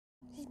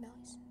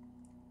Mouse.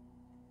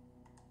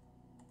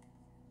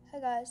 Hi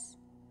guys.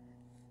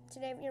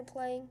 Today we are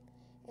playing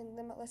in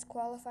Limitless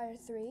Qualifier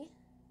 3.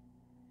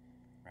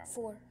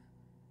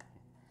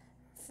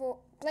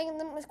 Playing in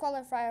Limitless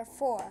Qualifier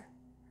 4.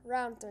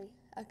 Round 3.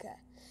 Okay.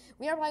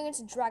 We are playing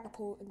against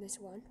Dragapult in this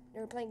one.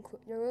 They're playing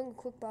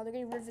quick ball. They're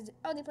getting rid of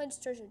they played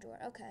Treasure Door.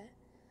 Okay.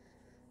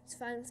 It's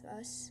fine with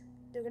us.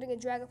 They're gonna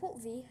get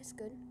Dragapult V. That's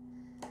good.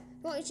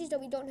 Well, it's just that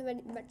we don't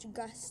have much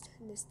gust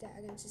in this deck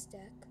against this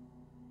deck.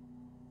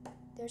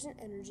 There's an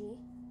energy.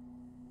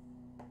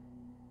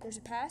 There's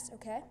a pass.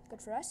 Okay,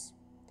 good for us.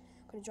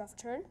 Gonna draw for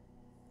turn.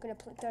 Gonna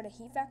put out a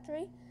Heat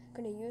Factory.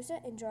 Gonna use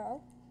it and draw.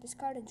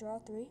 Discard and draw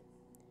 3.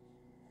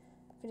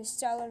 Gonna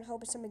sell and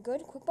hope it's something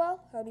good. Quick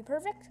ball. That'll be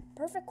perfect.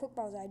 Perfect. Quick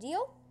ball is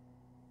ideal.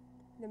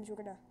 That means we're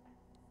gonna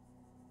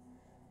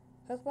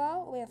quick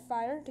ball. We have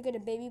fire to get a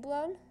baby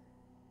blown.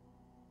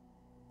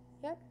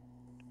 Yep.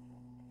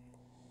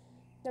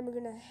 Then we're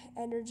gonna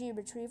energy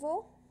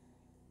retrieval.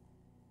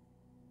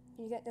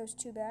 You get those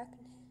 2 back.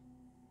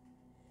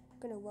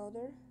 Gonna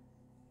welder.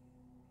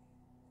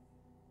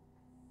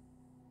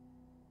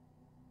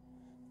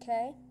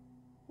 Okay.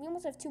 We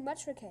almost have too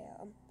much for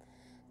KO.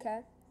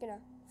 Okay.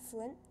 Gonna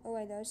flint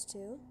away those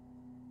 2.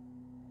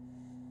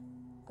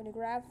 Gonna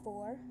grab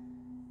 4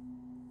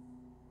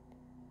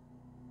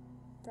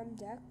 from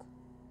deck.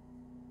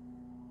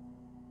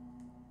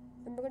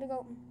 Then we're gonna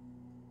go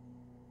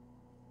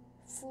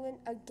flint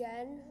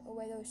again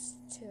away those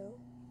 2.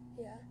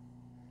 Yeah.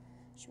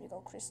 Should we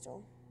go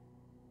crystal?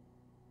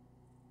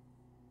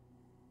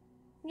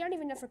 We aren't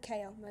even enough for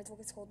KO. Might as well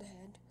just hold the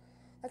hand.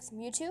 Let's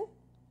Mewtwo.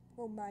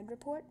 We'll Mind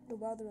Report the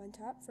welder on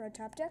top for our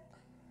top deck.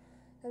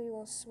 Then we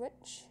will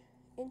switch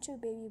into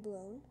Baby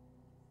Blown.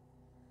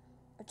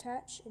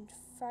 Attach and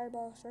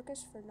Fireball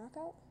Circus for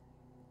knockout.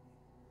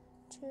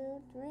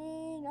 2,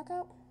 3,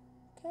 knockout.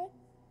 Okay.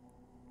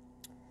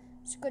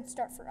 It's a good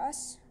start for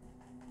us.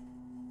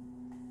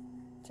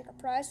 Take a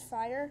prize,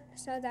 fire.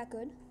 It's not that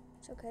good.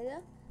 It's okay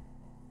though.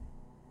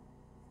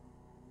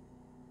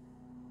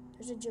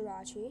 There's a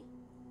Jirachi.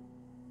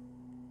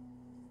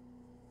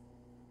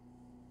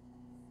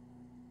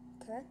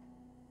 Okay.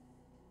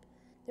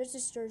 There's a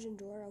Sturgeon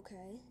Door,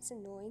 okay. It's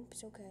annoying, but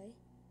it's okay.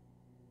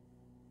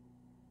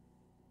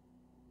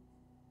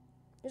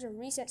 There's a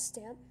reset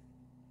stamp.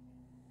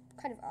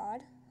 Kind of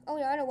odd. Oh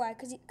yeah, I know why,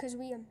 cause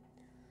we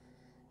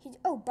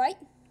bite.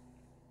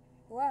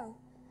 Wow.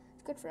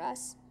 It's good for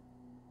us.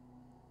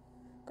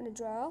 Gonna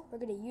draw. We're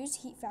gonna use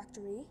Heat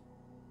Factory.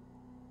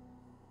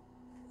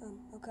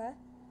 Okay.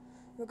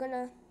 We're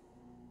gonna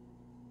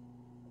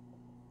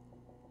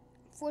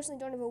fortunately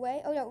don't have a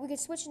way. Oh no, we can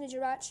switch into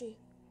Jirachi.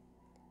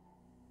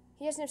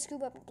 He doesn't have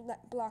scoop up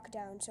block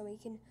down, so we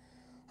can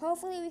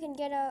hopefully we can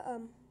get a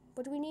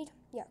what do we need?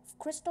 Yeah,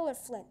 crystal or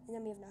flint, and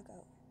then we have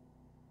knockout.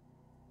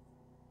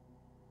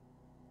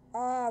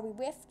 We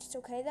whiffed. It's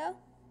okay though.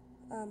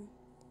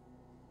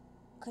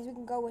 Because we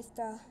can go with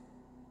the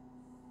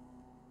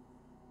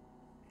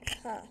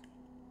kind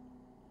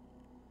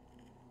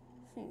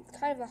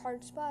of a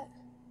hard spot.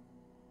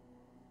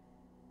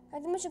 I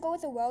think we should go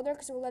with the welder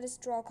because it will let us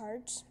draw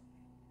cards.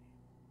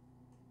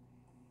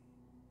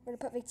 We're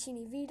gonna put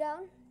Victini V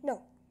down.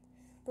 No,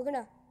 we're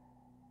gonna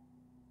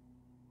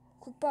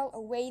quick ball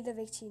away the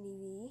Victini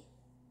V.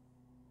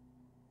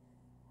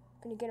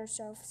 Gonna get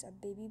ourselves a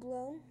Baby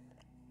Blown.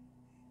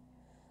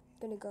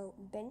 Gonna go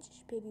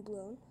bench Baby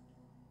Blown.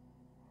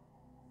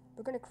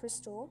 We're gonna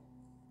crystal.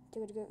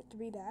 They're gonna get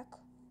 3 back.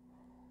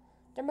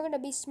 Then we're gonna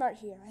be smart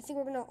here. I think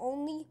we're gonna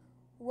only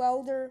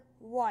welder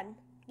 1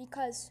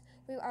 because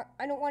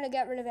I don't want to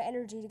get rid of the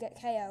energy to get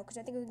KO because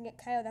I think if we can get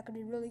KO that could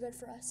be really good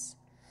for us.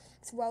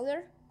 It's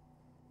welder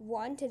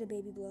 1 to the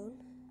Baby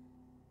Blown.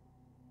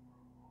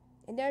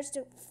 And there's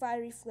the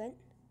fiery flint.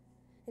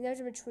 And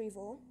there's a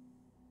retrieval.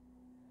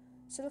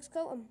 So let's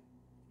go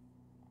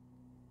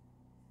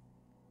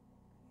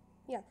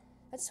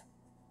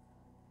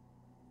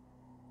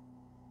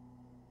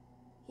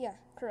yeah,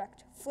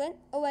 correct. Flint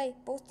away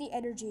both the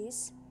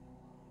energies.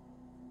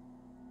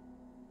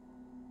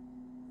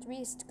 3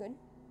 is good.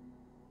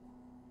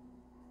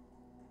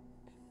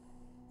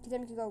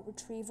 Then we can go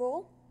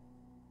retrieval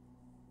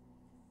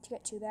to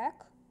get 2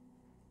 back.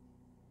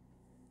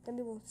 Then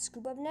we will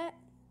scoop up net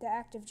the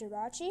active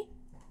Jirachi.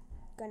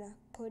 Gonna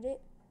put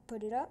it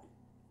up.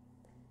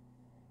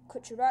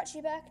 Put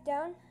Jirachi back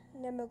down,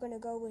 and then we're gonna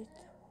go with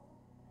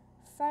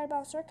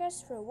Fireball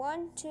Circus for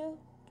 1, 2,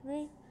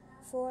 3,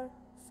 4,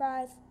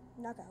 5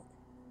 knockout.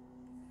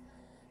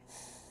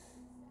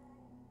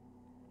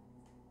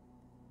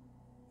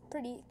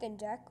 Pretty thin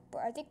deck,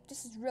 but I think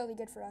this is really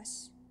good for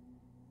us.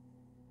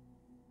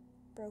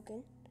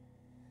 Broken.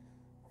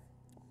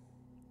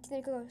 I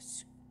think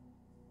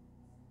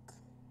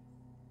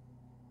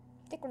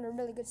we're in a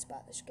really good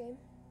spot this game.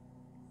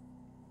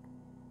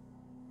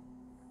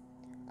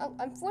 Oh,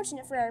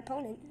 unfortunate for our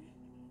opponent.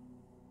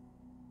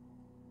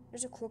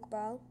 There's a quick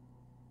ball.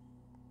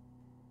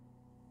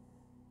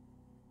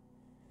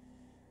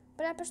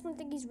 But I personally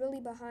think he's really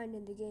behind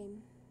in the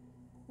game.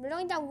 We're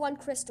only down 1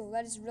 crystal.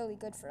 That is really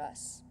good for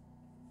us.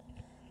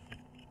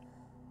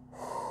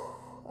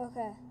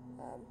 Okay.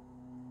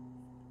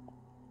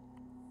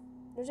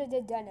 There's a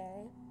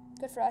Dedenne.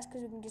 Good for us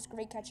because we can just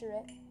great catcher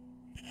it.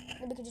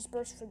 And we can just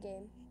burst for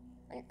game.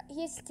 And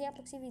he has stamp.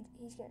 Let's see if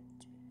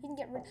he can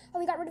get rid. Oh,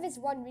 he got rid of his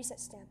one reset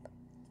stamp.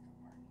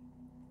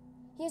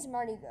 He has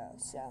Marnie though,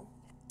 so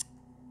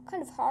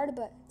kind of hard,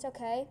 but it's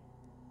okay.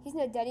 He's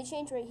in a Deddy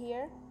change right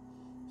here.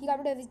 He got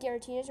rid of his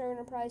Giratina, so we're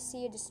gonna probably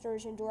see a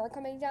Distortion Door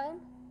coming down.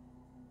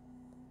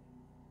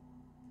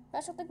 But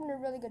I still think we're in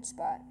a really good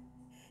spot.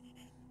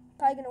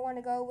 Probably gonna want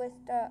to go with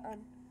the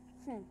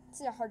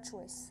this is a hard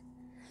choice.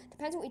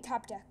 Depends what we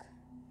top deck.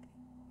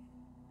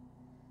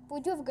 But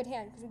we do have a good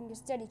hand because we can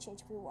just Deddy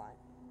change if we want.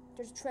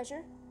 There's a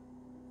treasure.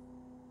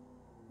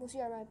 We'll see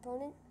my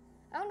opponent.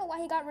 I don't know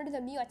why he got rid of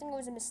the Mew. I think it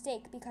was a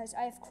mistake because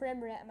I have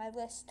Cramorant on my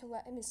list to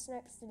let him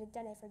snipes to the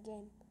Dene for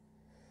game.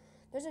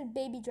 There's a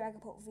baby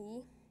Dragapult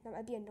V. That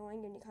might be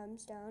annoying when he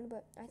comes down,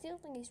 but I still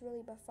think he's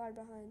really far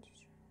behind.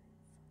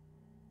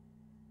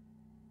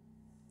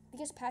 If he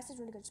gets past this,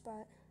 we're in a good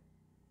spot.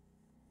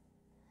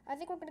 I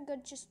think we're going to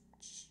go just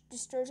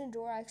Distortion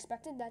Door. I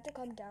expected that to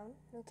come down.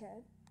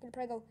 Okay. Gonna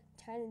probably go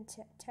 10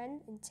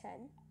 and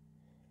 10.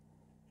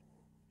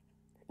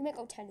 You might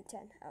go 10 and 10.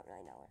 I don't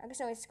really know. I guess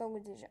I was going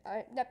with the...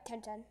 Alright, yep,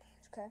 10-10.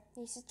 Okay.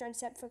 He's just trying to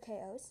set for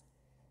KOs.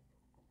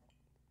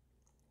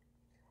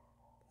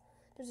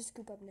 There's a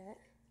scoop up net.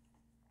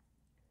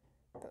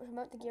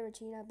 Promote the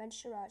Giratina,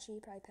 bench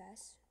Jirachi, probably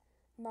pass.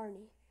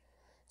 Marnie.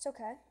 It's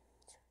okay.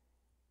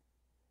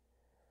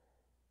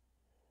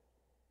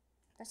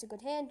 That's a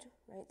good hand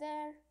right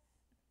there.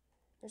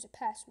 There's a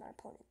pass from our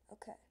opponent.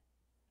 Okay.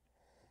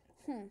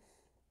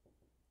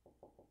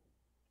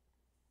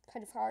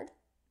 Kind of hard.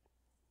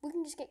 We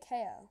can just get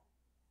KO.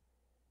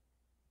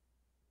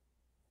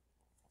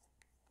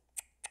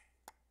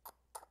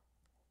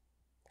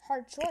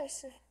 Hard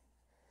choice.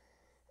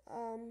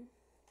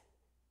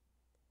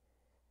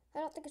 I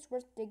don't think it's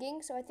worth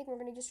digging, so I think we're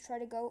gonna just try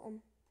to go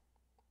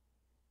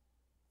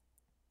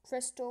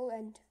Crystal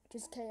and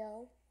just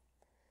KO.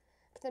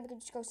 But then we can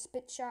just go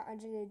Spit Shot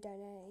onto the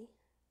Dene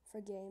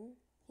for game.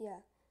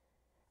 Yeah.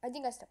 I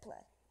think that's the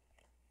play.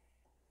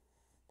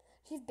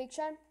 He's Big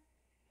Shot.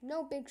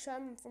 No Big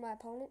Shot for my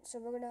opponent, so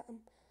we're gonna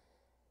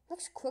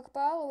let's Quick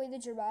Ball away the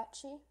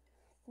Jirachi.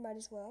 Might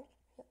as well.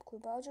 Yep,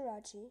 Quick Ball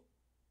Jirachi.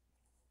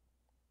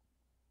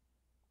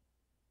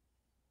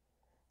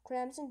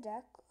 Crams in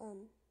deck.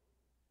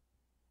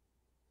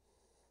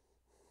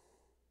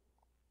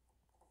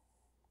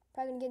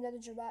 Probably gonna get another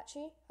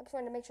Jirachi. I just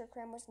wanted to make sure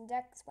Cram was in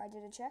deck, so I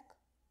did a check.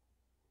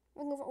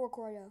 We can go for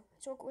Orcorio.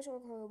 What's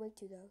Orcorio weak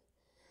to though?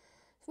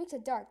 It's weak to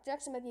Dark.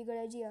 Dark might be a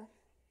good idea.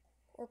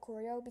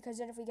 Orcorio, because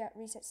then if we get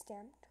reset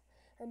stamped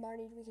or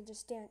Marnie, we can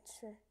just dance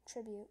for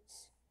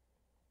tributes.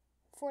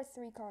 For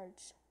 3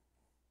 cards.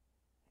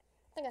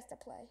 I think that's the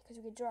play, because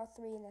we could draw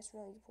 3 and that's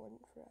really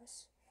important for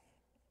us.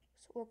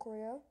 So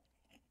Orcorio.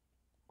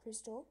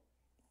 Crystal.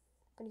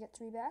 Gonna get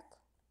 3 back.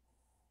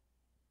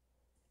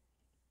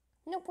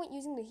 No point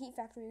using the Heat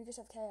Factory, we just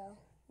have KO.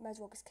 Might as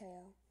well just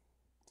KO.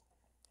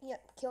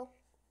 Yep, kill.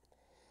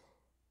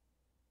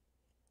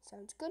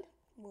 Sounds good.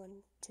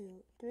 1,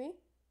 2, 3.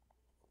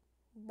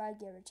 By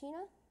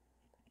Giratina.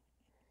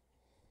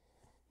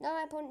 Now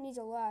my opponent needs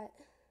a lot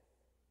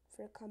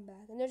for a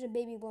comeback. And there's a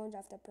baby Blones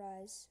off the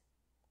prize.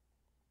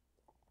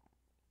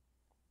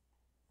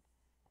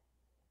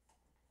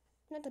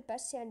 Not the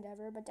best hand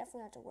ever, but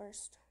definitely not the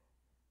worst.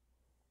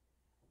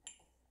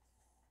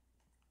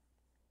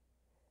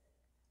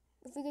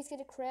 If we guys get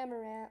a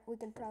Cramorant, we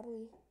can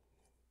probably...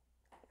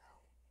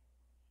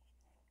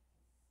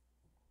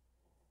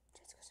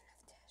 Just doesn't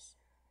have this.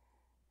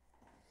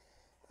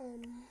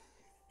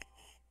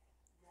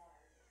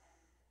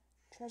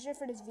 Treasure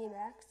for this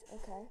VMAX.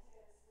 Okay.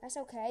 That's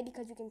okay,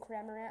 because we can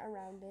Cramorant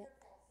around it.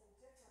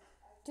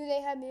 Do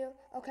they have Mew?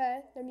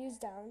 Okay, their Mew's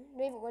down. Do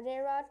they have an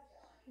Ordinary Rod?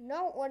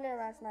 No Ordinary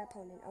Rod for my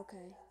opponent.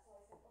 Okay.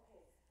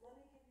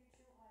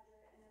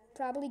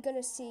 Probably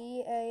gonna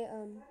see a,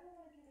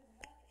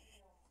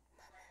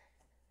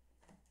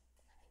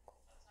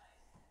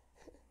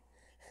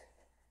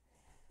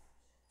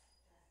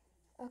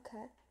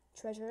 Okay.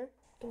 Treasure.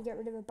 Can get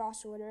rid of a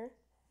boss order.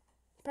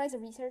 He probably has a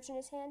research in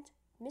his hand.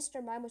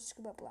 Mr. Mime with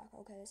Scuba Block.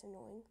 Okay, that's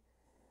annoying.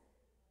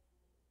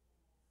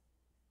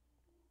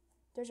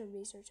 There's a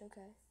research,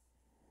 okay.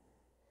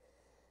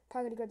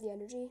 Probably gonna grab the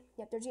energy.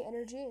 Yep, there's the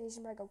energy, and he's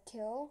gonna go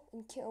kill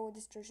with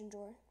Distortion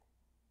Door.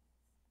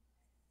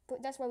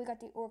 But that's why we got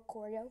the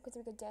Orcorio, because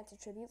we could dance a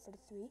tribute for the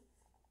 3.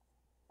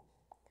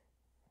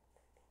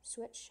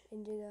 Switch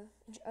into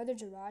the other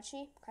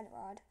Jirachi. Kind of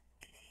odd.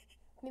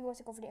 Maybe wants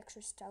to go for the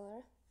extra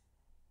Stellar.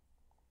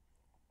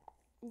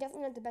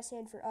 Definitely not the best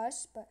hand for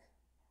us, but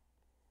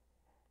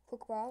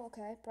Quick Ball,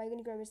 okay. Probably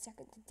gonna grab his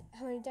second.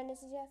 How many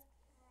Dennis does he have?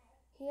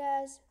 He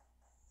has.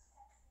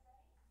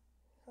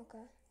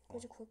 Okay.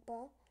 There's a Quick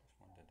Ball.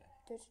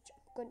 There's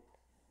a good.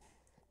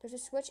 There's a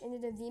switch into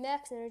the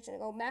VMAX, and then it's gonna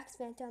go Max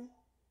Phantom,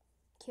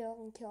 kill,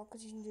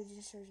 because you can do the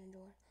Distortion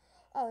Door.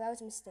 Oh, that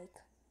was a mistake.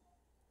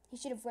 He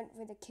should have went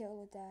for the kill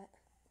with that.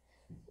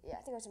 Yeah,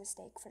 I think it was a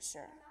mistake for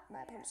sure.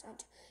 My opponent's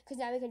end. Because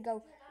now we can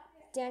go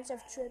Dance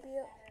of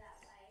Tribute.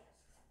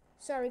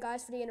 Sorry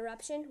guys for the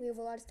interruption. We have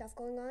a lot of stuff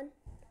going on.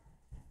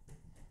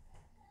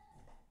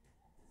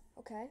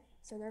 Okay,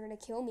 so they're gonna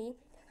kill me.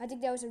 I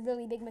think that was a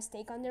really big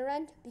mistake on their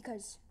end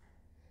because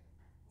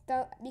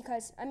I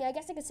mean I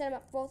guess I could set them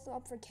up both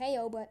up for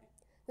KO, but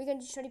we can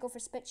just try to go for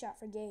spit shot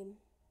for game.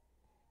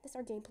 That's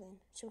our game plan.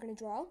 So we're gonna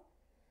draw.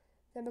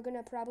 Then we're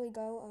gonna probably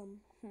go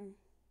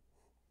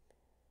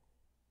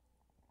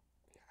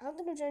I don't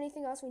think there's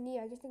anything else we need.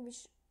 I just think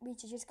we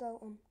should just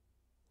go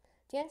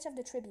Dance of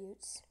the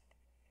Tributes.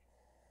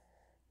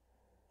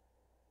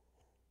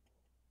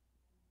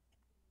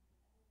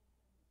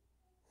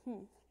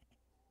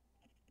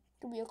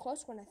 Could be a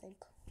close one, I think.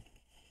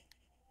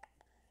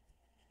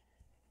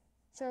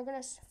 So we're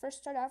gonna first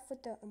start off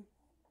with the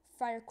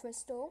Fire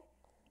Crystal.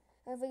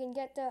 And if we can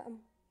get the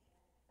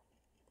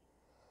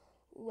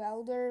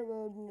Welder,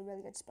 we're in a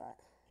really good spot.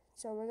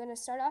 So we're gonna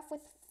start off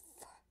with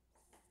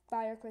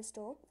Fire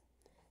Crystal.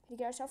 To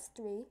get ourselves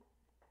 3.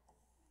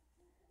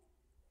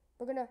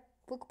 We're gonna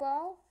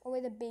Pokeball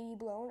away the Baby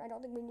Blown. I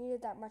don't think we need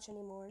it that much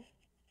anymore.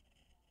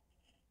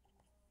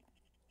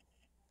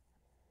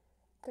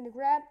 Gonna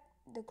grab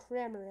the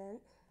Cramorant.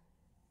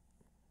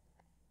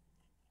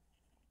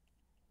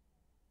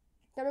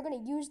 Now we're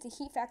gonna use the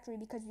Heat Factory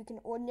because we can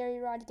Ordinary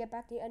Rod to get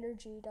back the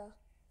energy to,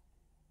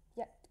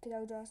 because I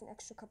would draw us an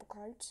extra couple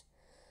cards.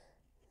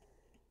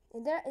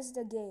 And that is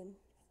the game.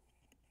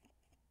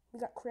 We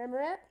got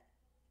Cramorant.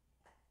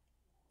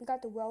 We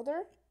got the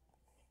Welder.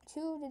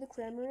 2 to the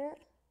Cramorant.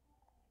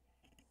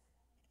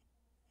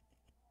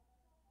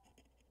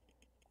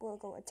 We'll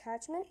go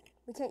Attachment.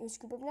 We can't use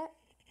Scoop Up Net.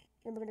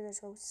 Then we're gonna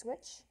just go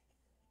Switch.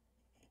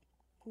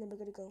 And then we're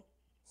gonna go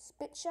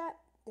Spit Shot,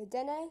 the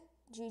Dene,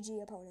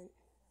 GG opponent.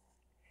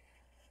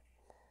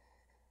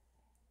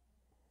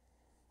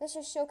 This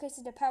just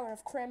showcases the power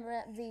of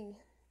Cramorant V.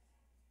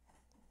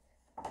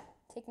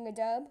 Taking a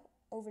dub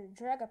over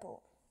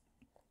Dragapult.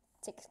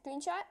 Take a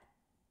screenshot.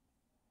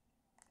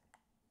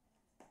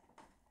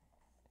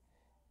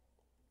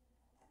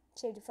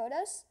 Save the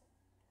photos.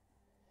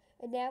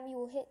 And now we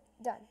will hit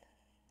done.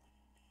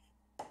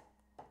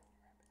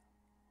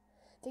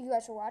 Thank you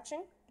guys for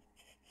watching.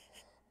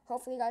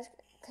 Hopefully you guys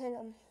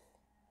can,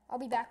 I'll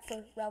be back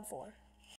for round 4.